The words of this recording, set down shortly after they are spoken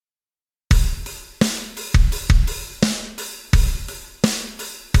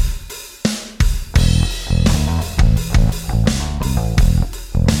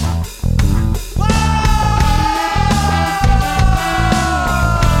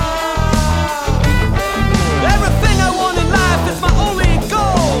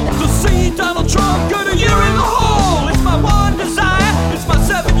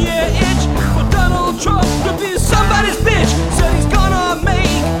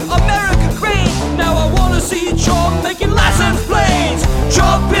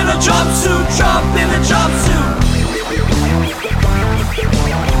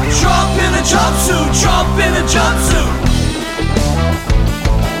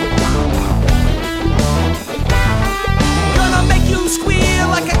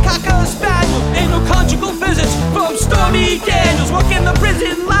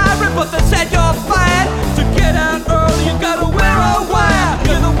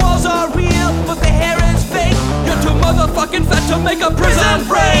fucking fat to make a prison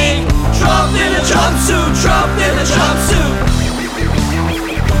break. Trump in a jumpsuit, Trump in a jumpsuit.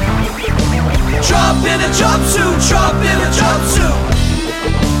 Trump in a jumpsuit, Trump in a jumpsuit.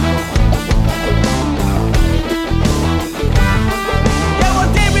 Yeah,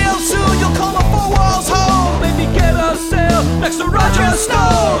 one day real soon you'll call my four walls home. Maybe get a cell next to Roger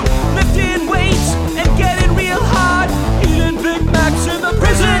Stone. Lifting weights and getting real hard. Eating Big Macs in the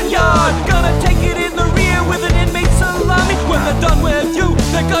prison yard. Gonna take it in the rear with an inmate salami. When they're done with you,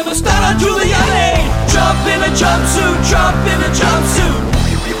 they're gonna start on Giuliani. Trump in a jumpsuit, Trump in a jumpsuit.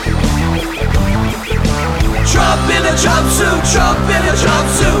 Trump in a jumpsuit, Trump in a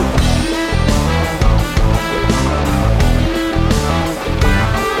jumpsuit.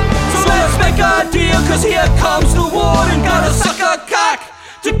 So let's make a deal, cause here comes the warden. Gotta suck a cock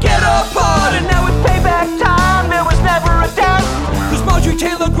to get apart. And now it's payback time, there was never a doubt. Cause Marjorie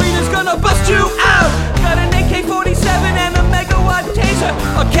Taylor Greene is gonna bust you out. Got an AK-47 and a megawatt taser,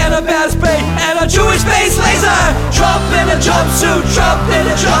 a can of Bass Bay and a Jewish space laser. Trump in a jumpsuit, Trump in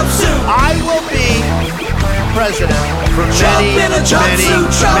a jumpsuit. I will be president for many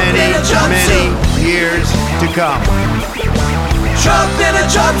years to come. Trump in a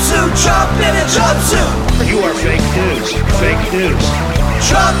jumpsuit, Trump in a jumpsuit. You are fake news, fake news.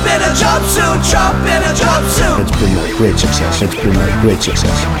 Trump in a jumpsuit, Trump in a jumpsuit. It's been a great success, it's been a great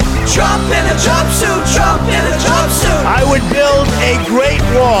success. Trump in a jumpsuit, Trump in a jumpsuit. I would build a great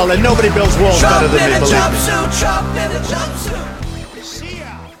wall, and nobody builds walls better than me, believe me. Trump in a jumpsuit, Trump in a jumpsuit.